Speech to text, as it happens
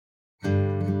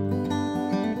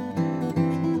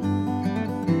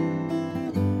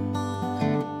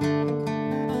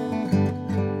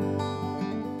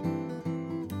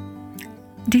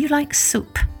like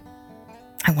soup?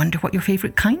 I wonder what your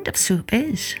favourite kind of soup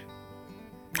is.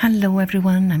 Hello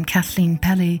everyone, I'm Kathleen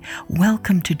Pelly.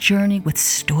 Welcome to Journey with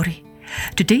Story.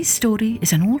 Today's story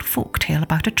is an old folk tale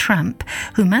about a tramp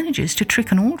who manages to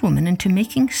trick an old woman into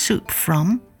making soup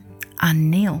from a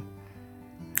nail.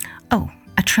 Oh,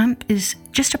 a tramp is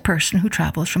just a person who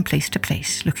travels from place to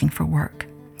place looking for work.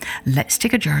 Let's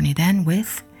take a journey then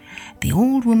with The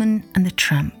Old Woman and the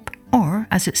Tramp, or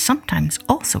as it's sometimes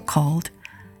also called,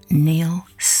 nail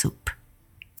soup.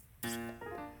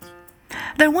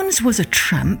 There once was a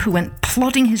tramp who went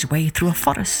plodding his way through a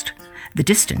forest. The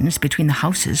distance between the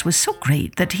houses was so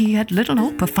great that he had little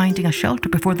hope of finding a shelter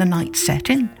before the night set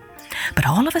in. But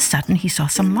all of a sudden he saw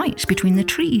some lights between the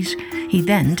trees. He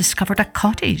then discovered a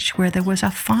cottage where there was a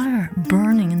fire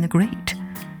burning in the grate.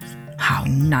 How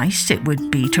nice it would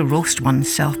be to roast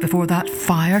oneself before that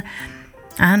fire,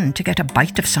 and to get a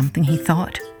bite of something, he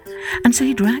thought. And so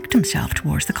he dragged himself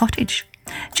towards the cottage.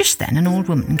 Just then an old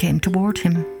woman came toward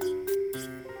him.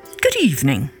 "Good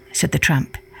evening," said the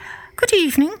tramp. "Good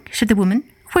evening," said the woman.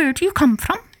 "Where do you come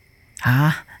from?"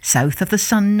 "Ah, south of the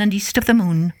sun and east of the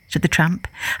moon," said the tramp.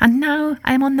 "And now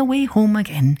I am on the way home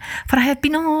again, for I have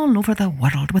been all over the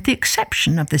world with the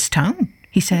exception of this town,"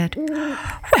 he said.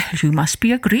 "Well, you must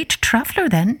be a great traveller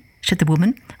then," said the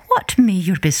woman. "What may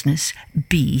your business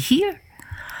be here?"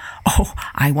 "Oh,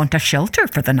 I want a shelter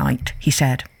for the night," he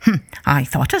said. "I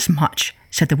thought as much,"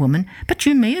 said the woman, "but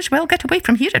you may as well get away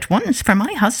from here at once, for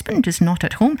my husband is not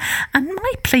at home, and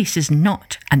my place is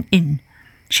not an inn,"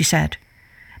 she said.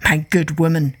 "My good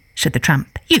woman," said the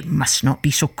tramp, "you must not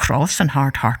be so cross and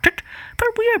hard-hearted, for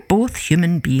we are both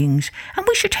human beings, and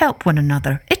we should help one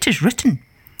another. It is written."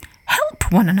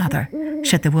 "Help one another,"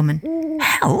 said the woman.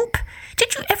 "Help?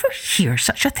 Did you ever hear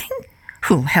such a thing?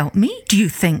 Who'll help me, do you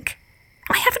think?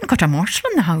 I haven't got a morsel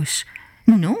in the house.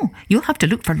 No, you'll have to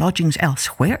look for lodgings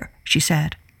elsewhere," she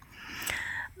said.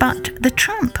 But the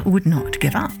tramp would not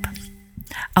give up.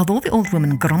 Although the old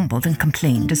woman grumbled and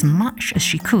complained as much as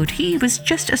she could, he was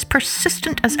just as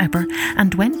persistent as ever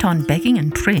and went on begging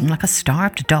and praying like a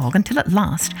starved dog until at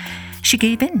last she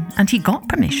gave in and he got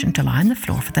permission to lie on the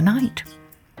floor for the night.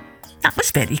 That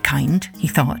was very kind, he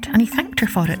thought, and he thanked her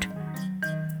for it.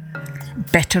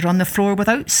 "Better on the floor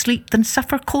without sleep than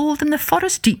suffer cold in the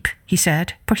forest deep," he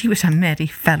said, for he was a merry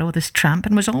fellow, this tramp,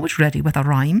 and was always ready with a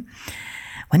rhyme.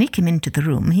 When he came into the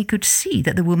room, he could see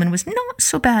that the woman was not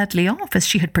so badly off as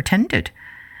she had pretended,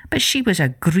 but she was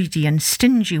a greedy and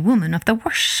stingy woman of the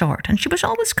worst sort, and she was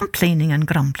always complaining and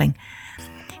grumbling.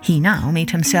 He now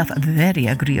made himself very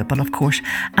agreeable, of course,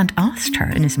 and asked her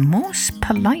in his most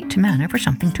polite manner for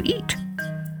something to eat.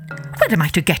 "Where am I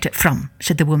to get it from?"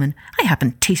 said the woman. "I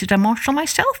haven't tasted a morsel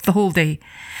myself the whole day."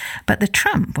 But the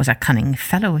tramp was a cunning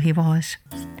fellow, he was.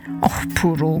 "Oh,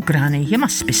 poor old granny, you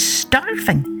must be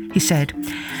starving," he said.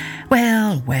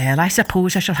 Well, I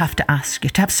suppose I shall have to ask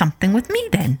you to have something with me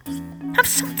then." "Have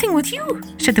something with you?"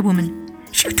 said the woman.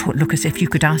 "You don't look as if you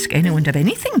could ask anyone of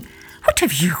anything. What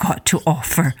have you got to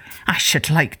offer? I should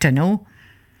like to know."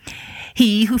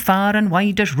 "He who far and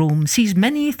wide does roam sees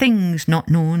many things not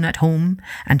known at home,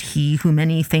 and he who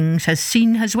many things has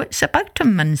seen has wits about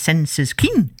him and senses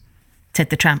keen," said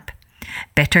the tramp.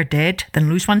 "Better dead than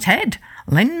lose one's head.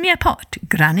 Lend me a pot,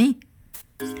 granny."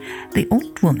 The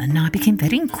old woman now became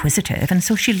very inquisitive, and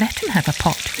so she let him have a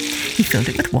pot. He filled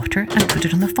it with water and put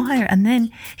it on the fire, and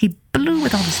then he blew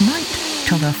with all his might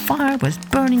till the fire was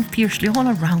burning fiercely all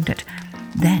around it.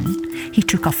 Then he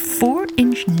took a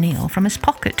 4-inch nail from his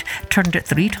pocket, turned it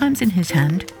 3 times in his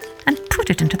hand, and put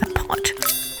it into the pot.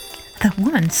 The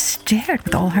woman stared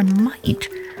with all her might.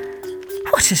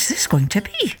 "What is this going to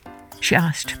be?" she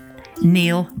asked.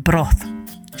 "Nail broth,"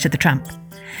 said the tramp.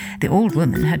 The old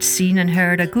woman had seen and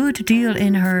heard a good deal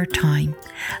in her time,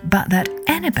 but that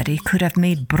anybody could have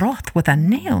made broth with a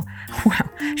nail, well,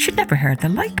 she'd never heard the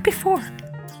like before.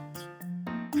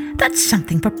 "That's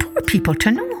something for poor people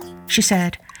to know," she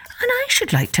said, "and I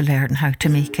should like to learn how to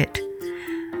make it."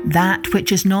 "That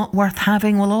which is not worth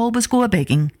having will always go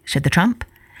a-begging," said the tramp.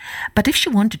 But if she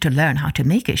wanted to learn how to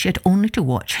make it, she had only to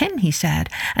watch him, he said,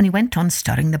 and he went on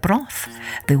stirring the broth.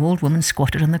 The old woman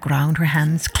squatted on the ground, her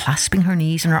hands clasping her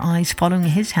knees and her eyes following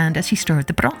his hand as he stirred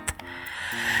the broth.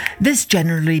 "This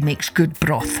generally makes good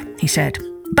broth," he said,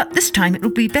 "but this time it will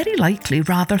be very likely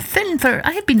rather thin, for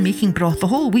I have been making broth the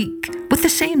whole week with the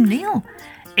same nail.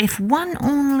 If one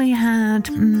only had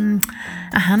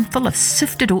a handful of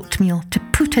sifted oatmeal to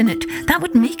put in it, that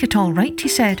would make it all right," he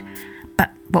said.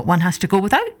 "But what one has to go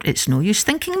without, it's no use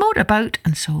thinking more about,"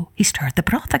 and so he stirred the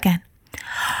broth again.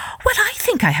 "Well, I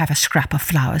think I have a scrap of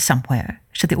flour somewhere,"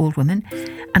 said the old woman,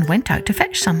 and went out to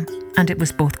fetch some, and it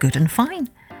was both good and fine.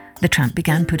 The tramp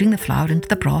began putting the flour into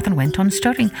the broth and went on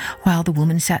stirring, while the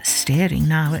woman sat staring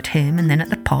now at him and then at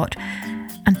the pot,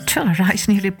 until her eyes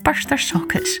nearly burst their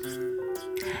sockets.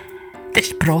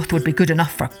 "This broth would be good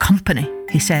enough for company,"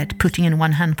 he said, putting in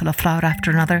one handful of flour after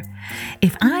another.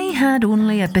 "If I had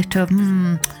only a bit of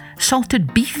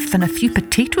salted beef and a few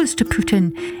potatoes to put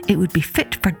in, it would be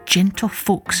fit for gentle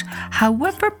folks,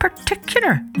 however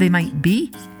particular they might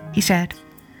be," he said.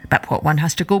 "But what one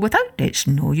has to go without, it's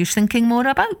no use thinking more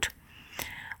about."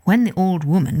 When the old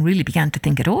woman really began to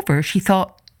think it over, she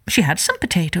thought she had some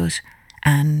potatoes,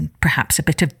 and perhaps a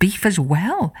bit of beef as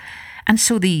well. And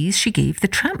so these she gave the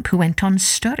tramp, who went on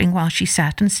stirring while she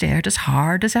sat and stared as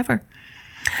hard as ever.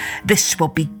 "This will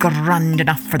be grand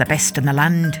enough for the best in the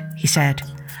land," he said.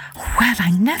 "Well,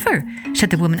 I never,"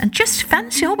 said the woman, "and just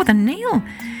fancy all with a nail.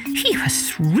 He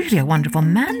was really a wonderful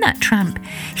man, that tramp.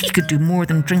 He could do more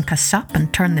than drink a sup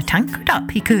and turn the tankard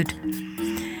up, he could.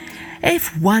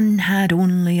 If one had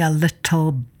only a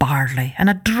little barley and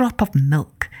a drop of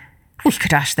milk, we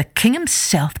could ask the king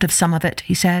himself to have some of it,"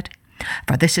 he said.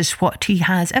 "For this is what he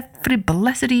has every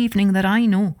blessed evening that I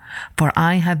know, for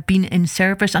I have been in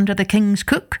service under the king's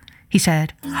cook," he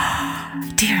said.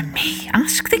 "Dear me,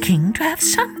 ask the king to have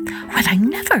some? Well, I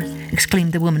never,"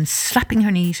 exclaimed the woman, slapping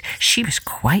her knees. She was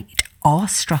quite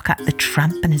awestruck at the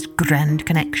tramp and his grand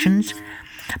connections.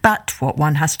 "But what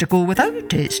one has to go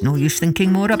without, it's no use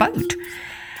thinking more about."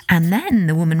 And then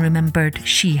the woman remembered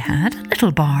she had a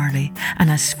little barley, and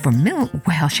as for milk,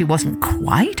 well, she wasn't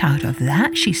quite out of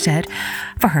that, she said,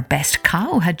 for her best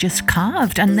cow had just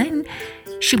calved, and then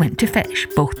she went to fetch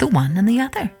both the one and the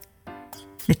other.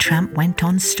 The tramp went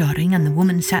on stirring, and the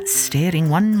woman sat staring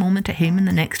one moment at him and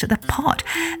the next at the pot.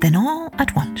 Then all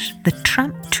at once the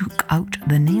tramp took out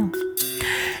the nail.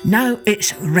 "Now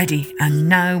it's ready, and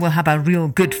now we'll have a real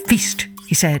good feast,"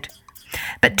 he said.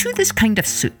 But to this kind of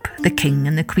soup, the king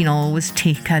and the queen always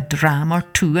take a dram or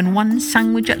two and one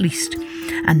sandwich at least,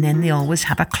 and then they always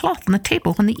have a cloth on the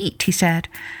table when they eat, he said.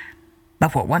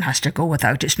 But what one has to go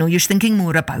without, it's no use thinking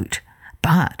more about.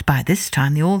 But by this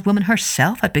time the old woman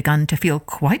herself had begun to feel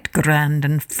quite grand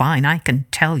and fine, I can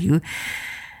tell you.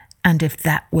 And if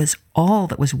that was all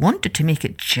that was wanted to make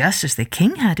it just as the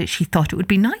king had it, she thought it would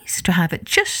be nice to have it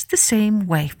just the same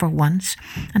way for once,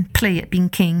 and play at being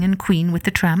king and queen with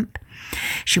the tramp.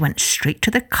 She went straight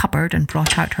to the cupboard and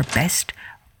brought out her best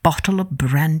bottle of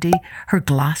brandy, her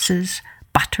glasses,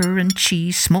 butter and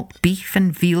cheese, smoked beef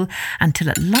and veal, until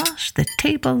at last the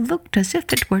table looked as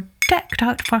if it were decked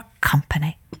out for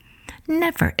company.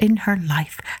 Never in her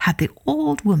life had the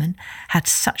old woman had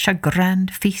such a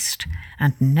grand feast,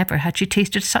 and never had she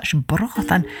tasted such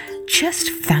broth, and just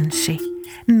fancy,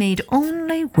 made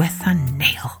only with a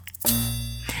nail.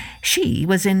 She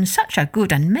was in such a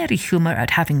good and merry humour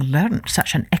at having learnt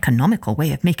such an economical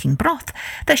way of making broth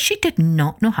that she did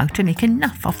not know how to make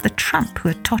enough of the tramp who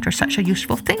had taught her such a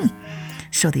useful thing.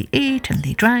 So they ate and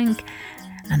they drank,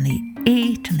 and they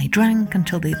ate and they drank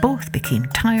until they both became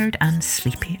tired and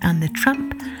sleepy, and the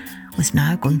tramp was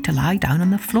now going to lie down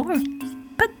on the floor.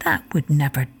 But that would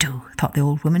never do, thought the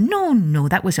old woman. No,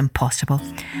 that was impossible.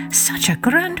 Such a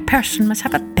grand person must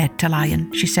have a bed to lie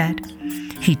in, she said.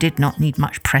 He did not need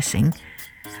much pressing.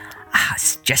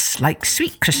 It's just like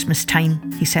sweet Christmas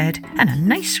time, he said, and a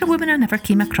nicer woman I never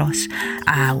came across.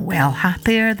 Well,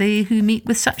 happy are they who meet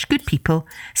with such good people,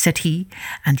 said he,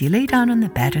 and he lay down on the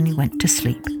bed and he went to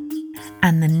sleep.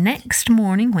 And the next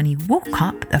morning when he woke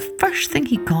up, the first thing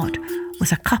he got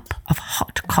was a cup of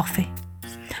hot coffee.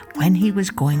 When he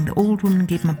was going, the old woman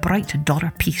gave him a bright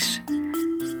 $1 piece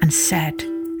and said,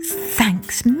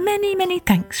 "Thanks, many, many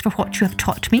thanks for what you have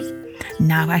taught me.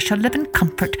 Now I shall live in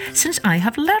comfort, since I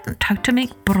have learnt how to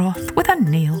make broth with a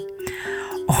nail."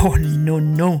 "Oh,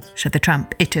 no, said the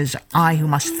tramp. "It is I who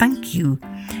must thank you.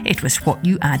 It was what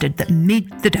you added that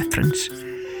made the difference."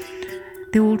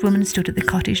 The old woman stood at the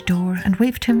cottage door and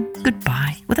waved him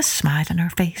goodbye with a smile on her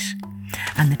face.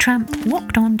 And the tramp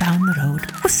walked on down the road,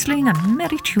 whistling a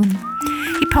merry tune.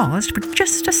 He paused for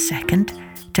just a second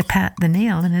to pat the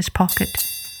nail in his pocket,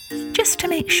 just to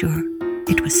make sure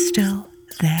it was still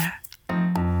there.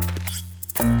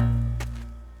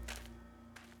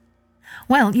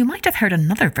 Well, you might have heard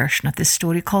another version of this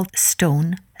story called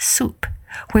Stone Soup,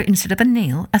 where instead of a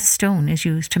nail, a stone is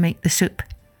used to make the soup.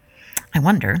 I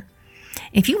wonder,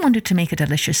 if you wanted to make a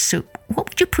delicious soup, what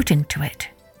would you put into it?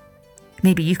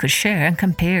 Maybe you could share and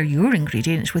compare your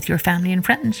ingredients with your family and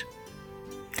friends.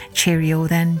 Cheerio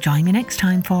then, join me next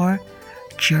time for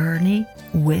Journey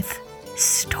with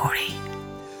Story.